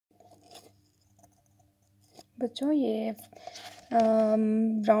बच्चों ये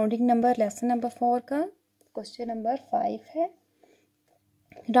rounding number lesson number 4 का क्वेश्चन नंबर 5 है।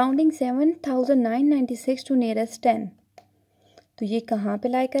 राउंडिंग 7996 टू नियरेस्ट 10, तो ये कहाँ पे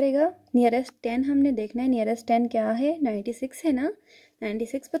लाई करेगा? नियरेस्ट 10 हमने देखना है। नियरेस्ट 10 क्या है? 96 है ना,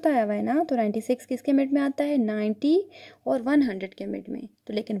 96 बताया हुआ है ना। तो 96 किसके मिड में आता है? 90 और 100 के मिड में।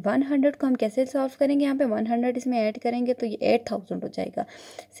 तो लेकिन 100 को हम कैसे सॉल्व करेंगे? यहाँ पे 100 इसमें ऐड करेंगे तो ये 8000 हो जाएगा।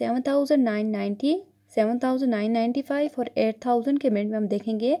 7995 और 8000 के मिड में हम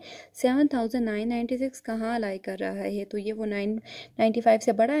देखेंगे 7996 कहाँ लाई कर रहा है। तो ये वो 995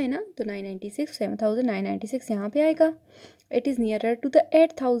 से बड़ा है ना, तो 996 7996 यहाँ पे आएगा। It is nearer to the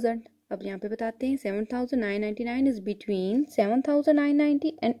 8000। अब यहाँ पे बताते हैं 7999 is between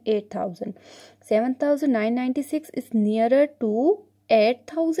 7990 and 8000। 7996 is nearer to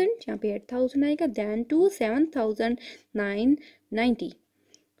 8000, यहाँ पे 8000 आएगा, then to 7990।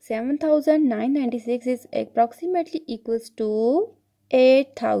 7996 is approximately equals to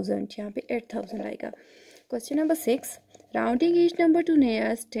 8000, यहाँ पे 8000 आएगा। Question number 6, rounding each number two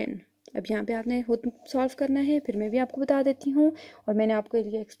nearest 10। अब यहाँ पे आपने खुद सॉल्व करना है, फिर मैं भी आपको बता देती हूँ। और मैंने आपको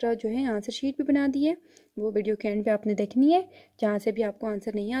लिए एक्स्ट्रा जो है आंसर शीट भी बना दी है, वो वीडियो के एंड पे आपने देखनी है। जहाँ से भी आपको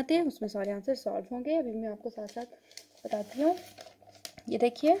आंसर नहीं आते हैं उसमें सारे आंसर सॉल्व होंगे। अभी मैं आपको साथ साथ बताती हूँ। ये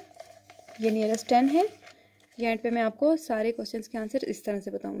देखिए, ये नियरेस्ट 10 है। ये एंड पे मैं आपको सारे क्वेश्चंस के आंसर इस तरह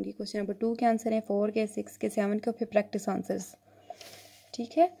से बताऊँगी। क्वेश्चन नंबर 2 के आंसर हैं, 4 के, 6 के, 7 के, फिर प्रैक्टिस आंसर्स।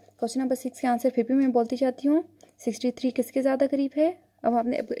 ठीक है, क्वेश्चन नंबर 6 के आंसर फिर भी मैं बोलती जाती हूँ। 63 किसके ज़्यादा करीब है? अब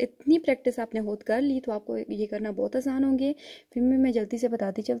आपने इतनी प्रैक्टिस आपने खुद कर ली तो आपको ये करना बहुत आसान होंगे। फिर मैं जल्दी से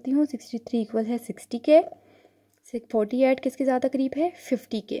बताती चलती हूँ। 63 इक्वल है 60 के। 48 किसके ज़्यादा करीब है?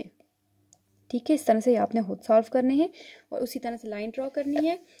 50 के। ठीक है, इस तरह से आपने खुद सॉल्व करने हैं और उसी तरह से लाइन ड्रॉ करनी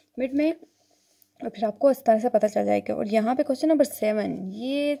है मिड में, और फिर आपको इस तरह से पता चल जाएगा। और यहाँ पे क्वेश्चन नंबर 7,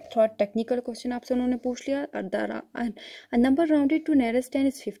 ये थोड़ा टेक्निकल क्वेश्चन आपसे उन्होंने पूछ लिया। Number rounded to nearest 10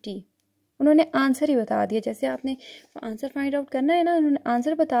 is 50। उन्होंने आंसर ही बता दिया। जैसे आपने आंसर फाइंड आउट करना है ना, उन्होंने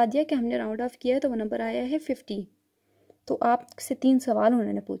आंसर बता दिया कि हमने राउंड ऑफ किया है तो वो नंबर आया है 50। तो आपसे 3 सवाल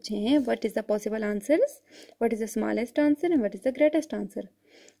उन्होंने पूछे हैं। What is the possible answers, what is the smallest answer and what is the greatest answer.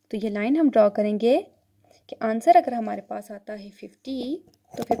 तो ये लाइन हम ड्रॉ करेंगे कि आंसर अगर हमारे पास आता है 50,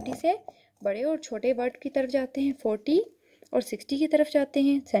 तो 50 से बड़े और छोटे वर्ड की तरफ जाते हैं 40 और 60 की तरफ जाते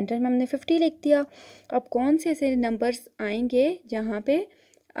हैं। सेंटर में हमने 50 लिख दिया। अब कौन से ऐसे नंबर्स आएंगे जहाँ पे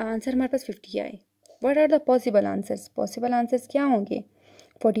आंसर हमारे पास 50 आए? What are the possible answers? Possible answers क्या होंगे?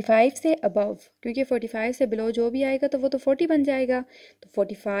 45 से अबव, क्योंकि 45 से बिलो जो भी आएगा तो वो तो 40 बन जाएगा। तो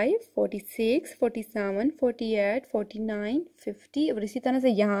 45, 46, 47, 48, 49, 50 और इसी तरह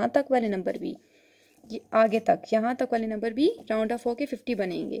से यहाँ तक वाले नंबर भी, ये आगे तक यहाँ तक वाले नंबर भी राउंड ऑफ होके 50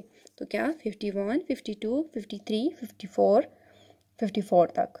 बनेंगे। तो क्या 51, 52, 53, 54, 54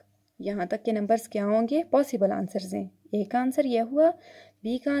 तक, यहाँ तक के नंबर्स क्या होंगे? पॉसिबल आंसर्स हैं। ए का आंसर यह हुआ।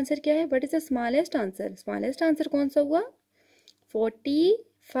 बी का आंसर क्या है? What is the smallest answer? Smallest answer कौन सा हुआ?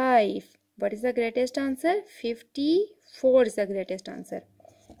 45। What is the greatest answer? 54 is the greatest answer.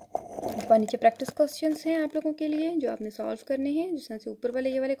 ऊपर नीचे प्रैक्टिस क्वेश्चंस हैं आप लोगों के लिए जो आपने सॉल्व करने हैं। जिस तरह से ऊपर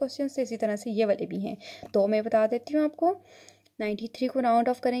वाले ये वाले क्वेश्चंस थे, इसी तरह से ये वाले भी हैं। तो मैं बता देती हूँ आपको। 93 को राउंड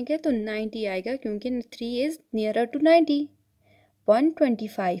ऑफ करेंगे तो 90 आएगा, क्योंकि 3 इज नियरर टू 90।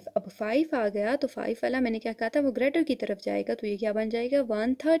 125, अब 5 आ गया तो 5 वाला मैंने क्या कहा था, वो ग्रेटर की तरफ जाएगा, तो ये क्या बन जाएगा?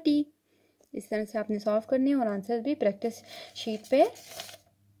 130। इस तरह से आपने सॉल्व करने हैं और आंसर भी प्रैक्टिस शीट पे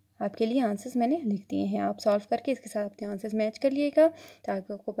आपके लिए आंसर्स मैंने लिख दिए हैं। आप सॉल्व करके इसके साथ अपने आंसर्स मैच कर लिएगा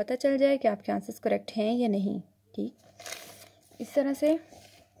ताकि आपको पता चल जाए कि आपके आंसर्स करेक्ट हैं या नहीं। ठीक, इस तरह से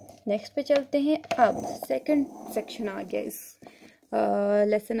नेक्स्ट पे चलते हैं। अब सेकंड सेक्शन आ गया इस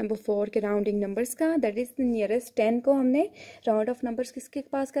लेसन नंबर 4 के राउंडिंग नंबर्स का। दैट इज़ नियरेस्ट 10 को हमने राउंड ऑफ नंबर्स किसके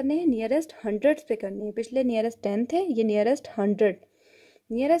पास करने हैं? नियरेस्ट 100 पे करने हैं। पिछले नियरेस्ट 10 थे, ये नियरेस्ट 100।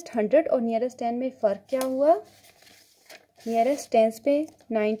 नियरेस्ट 100 और नियरेस्ट 10 में फ़र्क क्या हुआ? नियरेस्ट 10 पे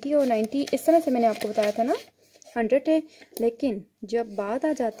 90 और 90 इस तरह से मैंने आपको बताया था ना, 100 है। लेकिन जब बात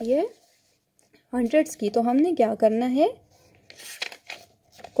आ जाती है हंड्रेड्स की तो हमने क्या करना है?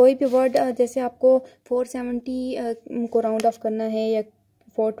 कोई भी वर्ड जैसे आपको 470 को राउंड ऑफ करना है या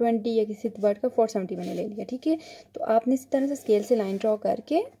 420 या किसी वर्ड का 470 मैंने ले लिया, ठीक है। तो आपने इस तरह से स्केल से लाइन ड्रॉ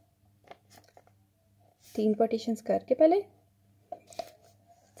करके 3 पार्टीशंस करके पहले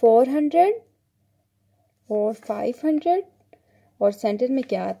 400 और 500 और सेंटर में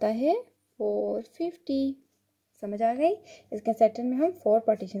क्या आता है? 450। समझ आ गई? इसके सेंटर में हम 4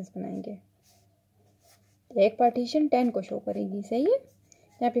 पार्टीशंस बनाएंगे। एक पार्टीशन 10 को शो करेगी, सही है।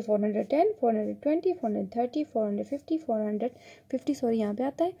 यहाँ पे 410, 420, 430, 450, 450 सॉरी यहाँ पे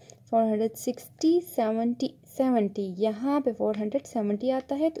आता है 460, 70, 70 यहाँ पे 470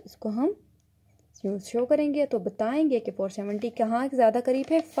 आता है। तो इसको हम शो करेंगे तो बताएंगे कि 470 कहाँ ज़्यादा करीब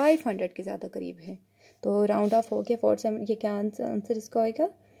है, 500 के ज़्यादा करीब है। तो राउंड ऑफ हो गया 470, ये क्या आंसर इसका होएगा,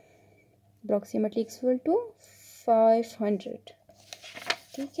 अप्रॉक्सीमेटली इक्वल टू 500।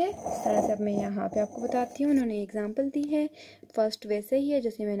 ठीक है, इस तरह से अब मैं यहाँ पे आपको बताती हूँ। उन्होंने एग्जांपल दी है, फर्स्ट वैसे ही है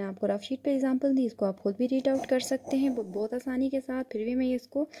जैसे मैंने आपको रफ शीट पे एग्जांपल दी, इसको आप खुद भी रीड आउट कर सकते हैं बहुत आसानी के साथ। फिर भी मैं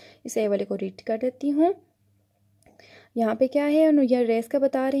इसको इस ए वाले को रीड कर देती हूँ। यहाँ पे क्या है, यह रेस का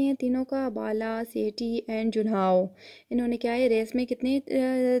बता रहे हैं तीनों का, बाला, सेठी एंड जुन्हाओ। इन्होंने क्या है, रेस में कितने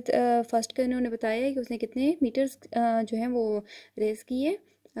फर्स्ट का इन्होंने बताया है कि उसने कितने मीटर्स जो है वो रेस की है,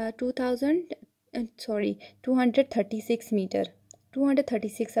 236 मीटर।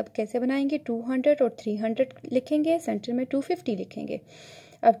 236 अब कैसे बनाएंगे, 200 और 300 लिखेंगे, सेंटर में 250 लिखेंगे।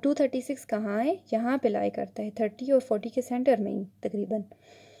 अब 236 कहाँ है, यहाँ पे लाई करता है 30 और 40 के सेंटर में ही तकरीबन।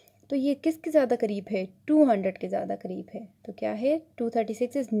 तो ये किसके ज़्यादा करीब है, 200 के ज़्यादा करीब है। तो क्या है,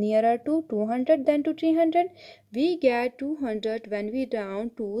 236 is nearer to 200 then to 300। We get 200 when we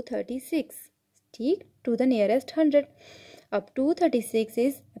round to 36, ठीक, टू द नियरेस्ट 100। अब 236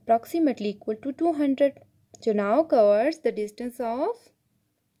 इज़ अप्रॉक्सीमेटली इक्वल टू 200, जो now covers the distance of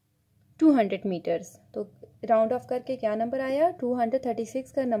 200 metres. तो राउंड ऑफ करके क्या नंबर आया,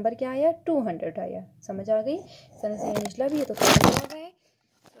 236 का नंबर क्या आया, 200 आया। समझ आ गई, सर से निचला भी है तो समझ आ गए।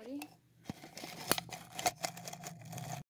 सॉरी।